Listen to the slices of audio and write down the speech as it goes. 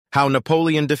How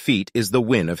Napoleon defeat is the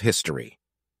win of history.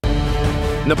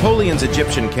 Napoleon's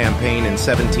Egyptian campaign in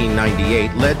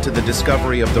 1798 led to the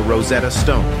discovery of the Rosetta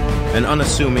Stone, an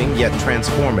unassuming yet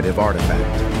transformative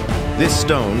artifact. This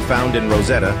stone, found in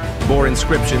Rosetta, bore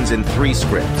inscriptions in 3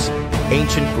 scripts: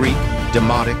 ancient Greek,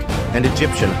 Demotic, and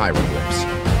Egyptian hieroglyphs.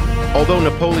 Although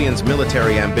Napoleon's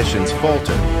military ambitions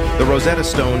faltered, the Rosetta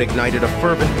Stone ignited a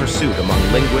fervent pursuit among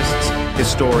linguists,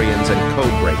 historians, and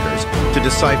code-breakers to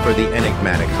decipher the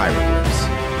enigmatic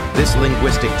hieroglyphs. This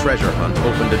linguistic treasure hunt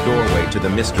opened a doorway to the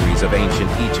mysteries of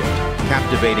ancient Egypt,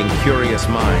 captivating curious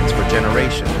minds for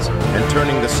generations and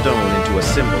turning the stone into a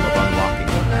symbol of unlocking